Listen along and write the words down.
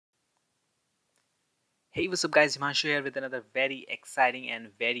Hey, what's up guys, Himanshu here with another very exciting and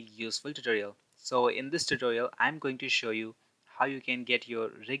very useful tutorial. So in this tutorial, I'm going to show you how you can get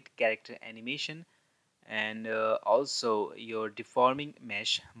your rigged character animation and also your deforming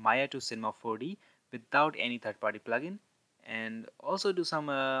mesh Maya to Cinema 4D without any third-party plugin, and also do some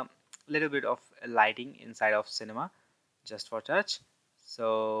little bit of lighting inside of Cinema just for touch.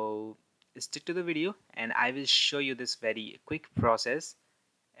 So stick to the video and I will show you this very quick process.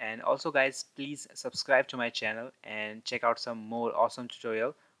 And also guys, please subscribe to my channel and check out some more awesome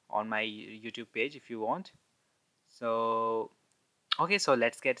tutorial on my YouTube page if you want. So okay, so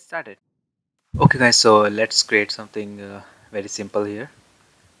let's get started. Okay guys, so let's create something very simple here.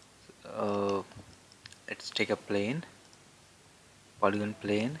 uh, let's take a plane, polygon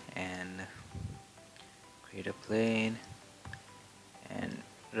plane, and create a plane and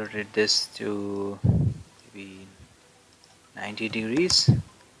rotate this to maybe 90 degrees.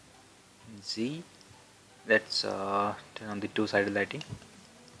 Z. Let's turn on the two-sided lighting.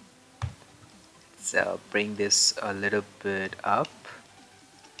 Let's bring this a little bit up.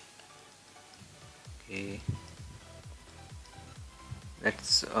 Okay,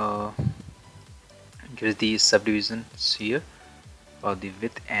 let's give the subdivisions here for the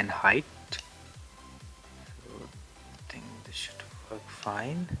width and height. So I think this should work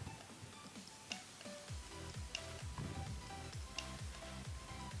fine.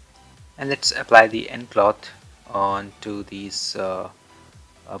 And let's apply the end cloth onto these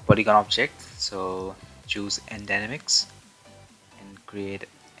polygon objects. So choose end dynamics and create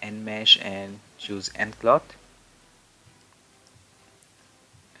end mesh and choose end cloth.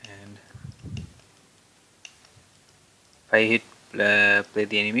 And if I hit play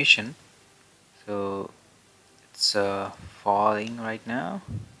the animation, so it's falling right now.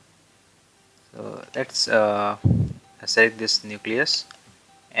 So let's select this nucleus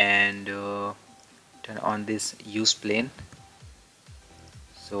and turn on this use plane.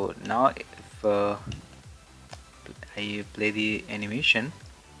 So now if I play the animation,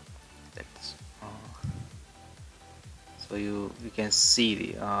 that's so you can see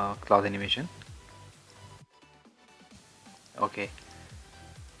the cloth animation. Okay,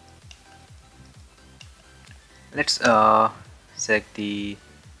 let's select the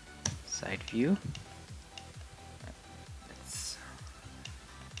side view.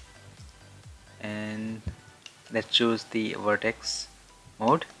 And let's choose the vertex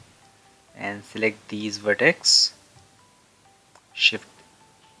mode and select these vertex, shift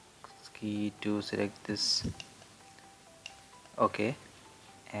key to select this. Okay,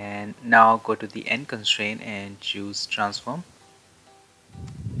 and now go to the end constraint and choose transform.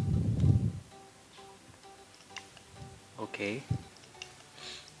 Okay,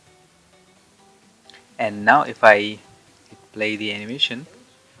 and now if I play the animation,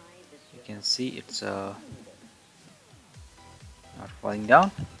 you can see it's not falling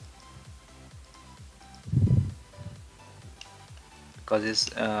down because it's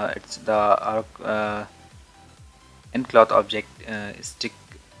the end cloth object stick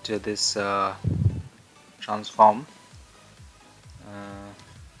to this transform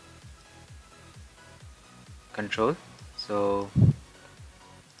control. So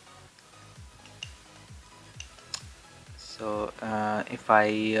if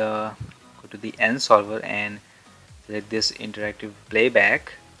I go to the end solver and select this interactive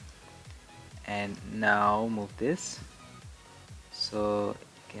playback and now move this so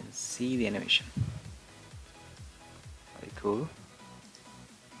you can see the animation. Very cool.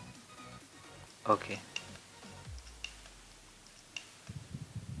 Okay,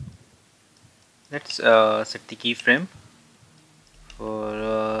 let's set the keyframe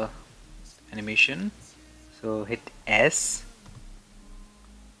for animation. So hit S,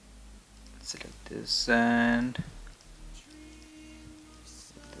 select this and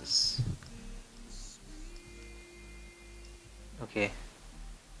this. Okay,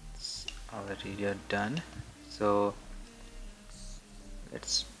 it's already done. So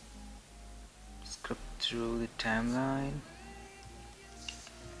let's scrub through the timeline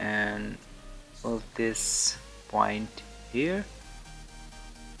and move this point here,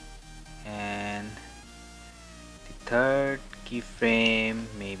 and the third keyframe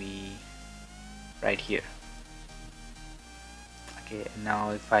maybe right here. Okay,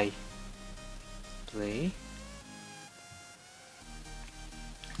 now if I play,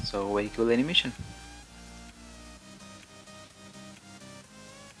 so very cool animation.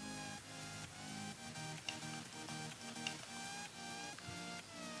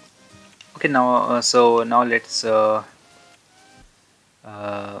 Okay, now so now let's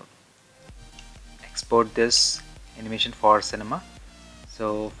export this animation for cinema.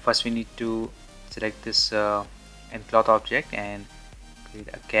 So first we need to select this nCloth object and create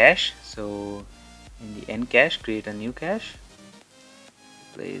a cache. So in the end cache, create a new cache,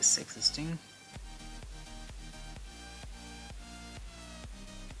 replace existing.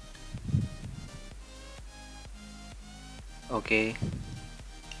 Okay,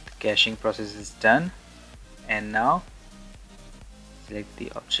 the caching process is done, and now select the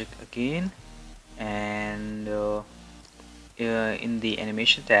object again, and in the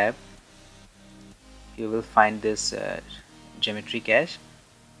animation tab you will find this geometry cache.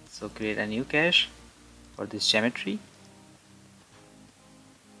 So create a new cache for this geometry.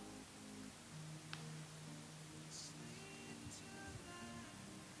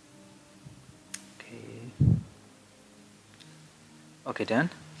 Okay, done.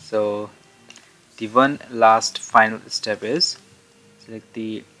 So the one last final step is select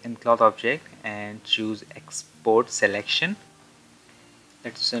the nCloth object and choose export selection.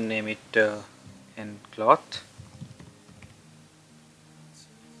 Let's name it nCloth,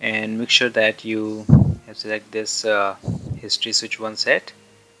 and make sure that you have select this history switch 1 set.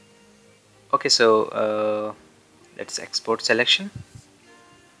 Okay, so let's export selection.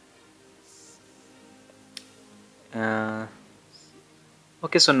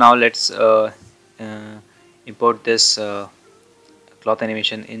 Okay, so now let's import this cloth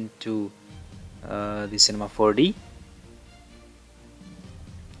animation into the Cinema 4D.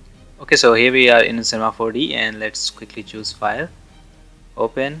 Okay, so here we are in Cinema 4D, and let's quickly choose File,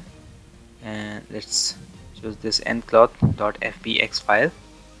 Open, and let's choose this nCloth.fbx file.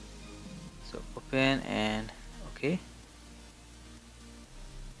 So open, and okay.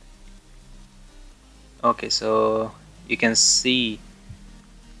 Okay, so you can see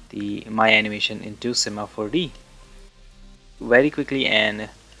my animation into Cinema 4D very quickly and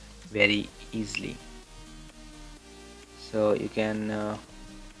very easily. So you can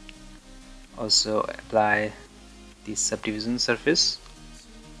also apply the subdivision surface.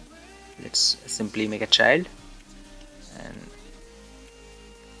 Let's simply make a child, and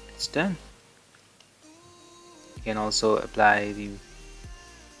it's done. You can also apply the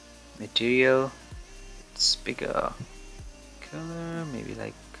material. Let's pick a color, maybe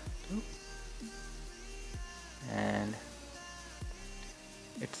like blue, and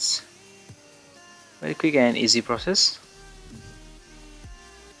it's very quick and easy process.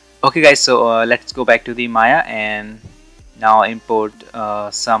 Okay guys, so let's go back to the Maya and now import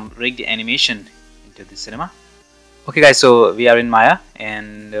some rigged animation into the cinema. Okay guys, so we are in Maya,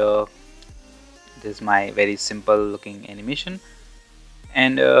 and this is my very simple looking animation,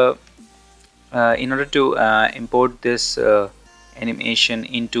 and in order to import this animation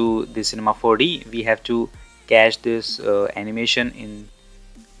into the Cinema 4D, we have to cache this animation in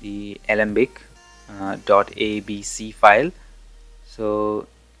the alembic.abc file. So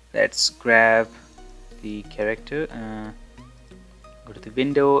let's grab the character, go to the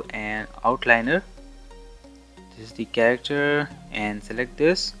window and outliner. This is the character, and select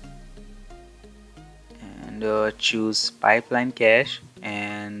this, and choose pipeline cache,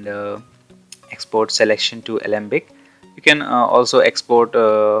 and export selection to alembic. You can also export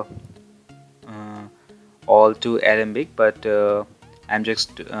all to alembic, but I'm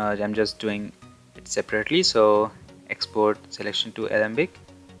just doing it separately. So export selection to alembic,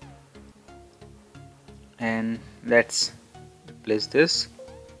 and let's place this.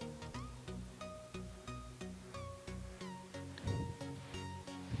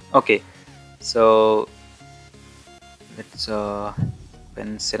 Okay, so let's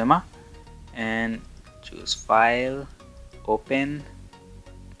open Cinema and choose File, Open,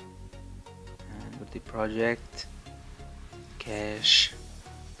 and go to the project, Cache,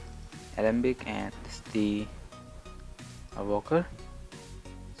 Alembic, and this is the Walker.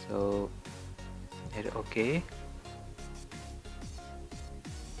 So hit OK.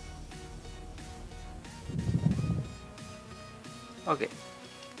 Okay,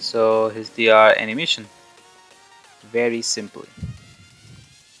 so here's the animation, very simply.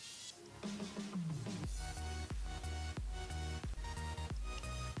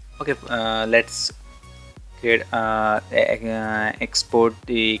 Okay, let's create export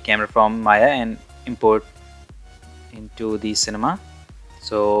the camera from Maya and import into the cinema.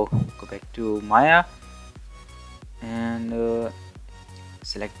 So go back to Maya and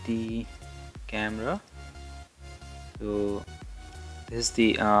select the camera. So this is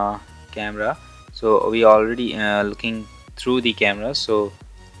the camera. So we already looking through the camera. So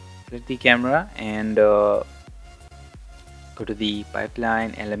select the camera and go to the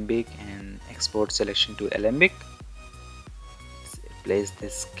pipeline, alembic, and export selection to alembic. Place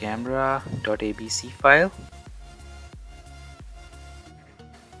this camera.abc file.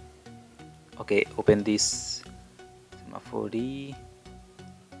 Okay, open this Cinema 4D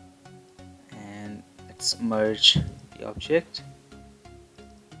and let's merge the object,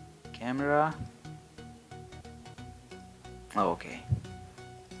 camera. Okay,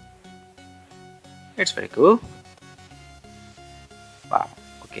 it's very cool. Wow.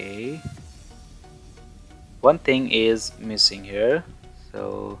 Okay, one thing is missing here,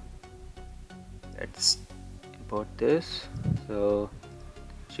 so let's import this. So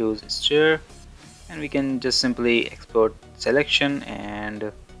choose stir and we can just simply export selection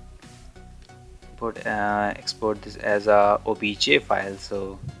and export this as a obj file.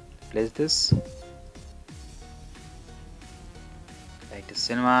 So place this, like the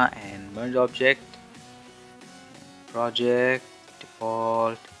cinema and merge object, project,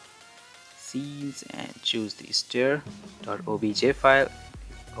 default, scenes, and choose the stir.obj file.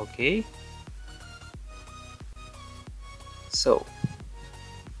 Okay, so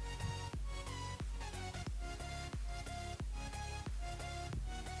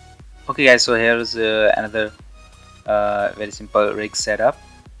okay guys, so here's another very simple rig setup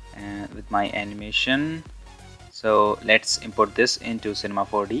with my animation. So let's import this into Cinema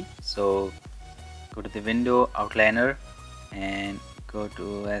 4D. So go to the window, outliner, and go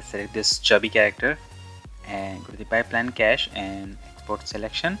to select this chubby character and go to the pipeline cache and export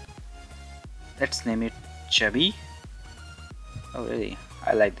selection. Let's name it chubby. Oh really,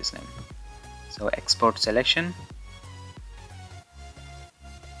 I like this name. So export selection.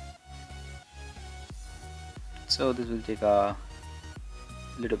 So this will take a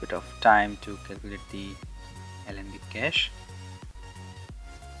little bit of time to calculate the LNB cache.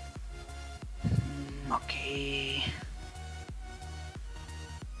 Okay.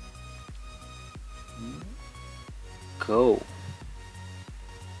 Go.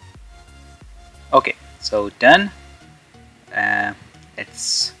 Okay, so done.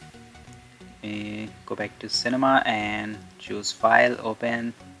 Let's go back to cinema and choose file,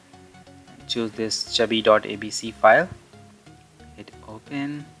 open, choose this chubby.abc file, hit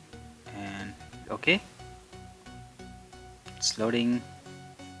open and okay, it's loading.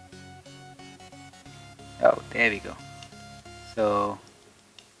 Oh, there we go. So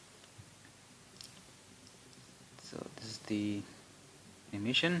this is the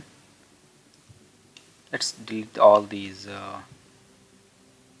animation. Let's delete all these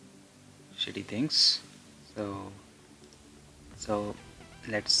shitty things. So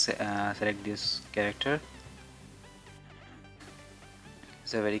let's select this character.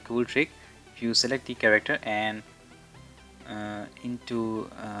 It's a very cool trick. If you select the character and into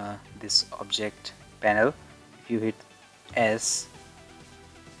this object panel, if you hit S,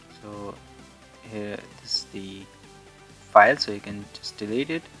 so here this is the file, so you can just delete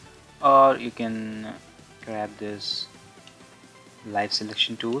it, or you can grab this live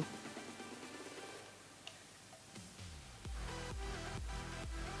selection tool.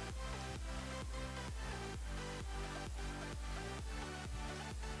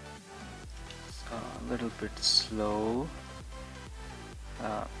 So a little bit slow.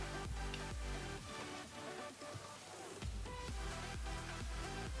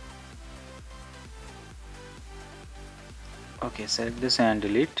 Okay, select this and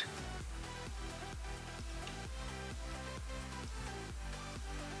delete.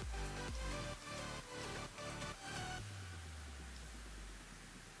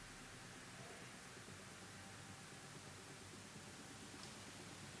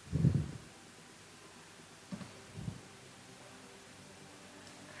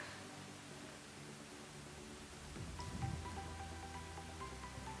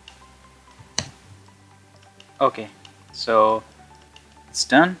 Okay, so it's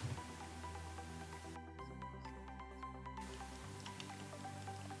done.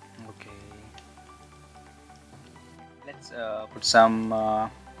 Okay, let's put some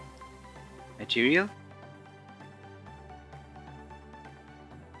material.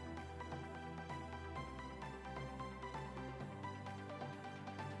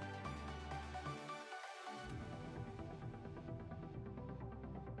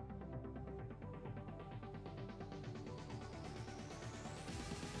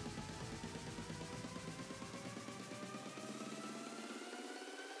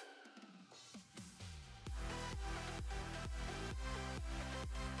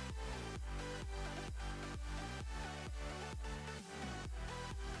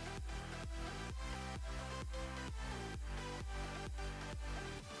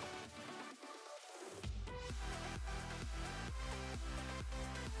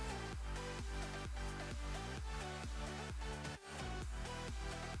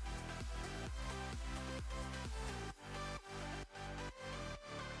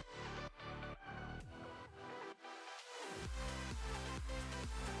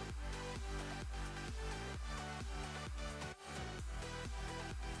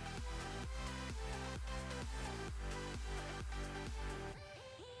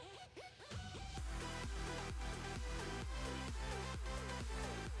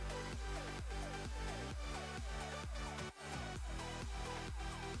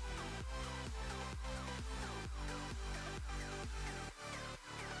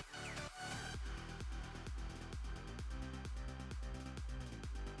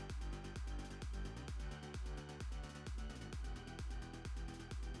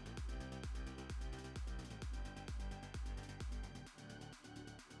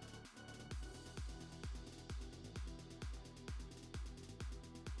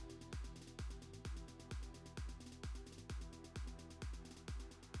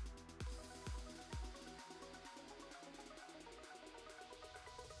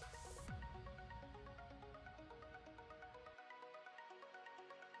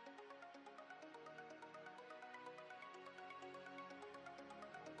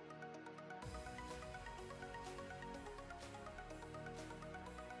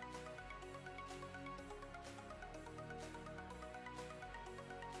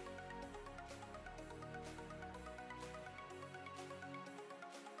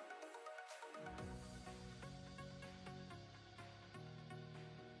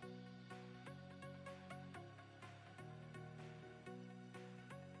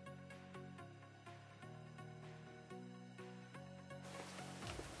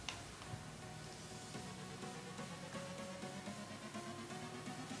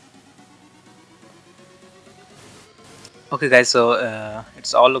 Okay guys, so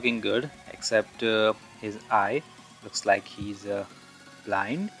it's all looking good except his eye looks like he's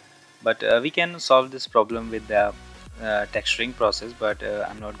blind, but we can solve this problem with the texturing process, but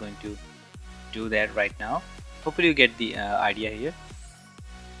I'm not going to do that right now. Hopefully you get the idea here.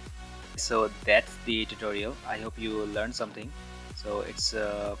 So that's the tutorial. I hope you learned something. So it's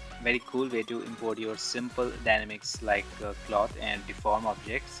a very cool way to import your simple dynamics like cloth and deform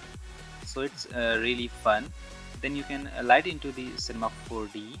objects. So it's really fun. Then you can light into the Cinema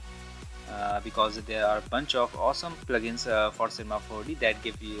 4D because there are a bunch of awesome plugins for Cinema 4D that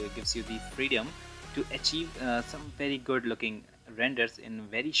gives you the freedom to achieve some very good looking renders in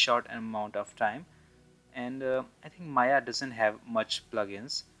very short amount of time. And I think Maya doesn't have much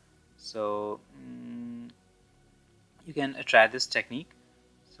plugins, so you can try this technique.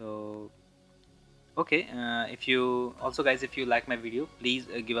 So okay, if you also guys, if you like my video, please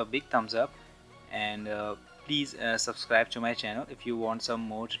give a big thumbs up, and please subscribe to my channel if you want some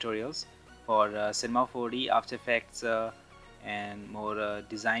more tutorials for Cinema 4D, After Effects, and more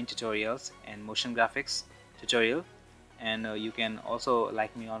design tutorials and motion graphics tutorial. And you can also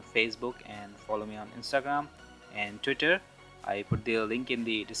like me on Facebook and follow me on Instagram and Twitter. I put the link in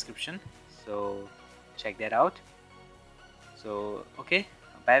the description, so check that out. So okay,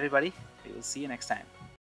 bye everybody, we will see you next time.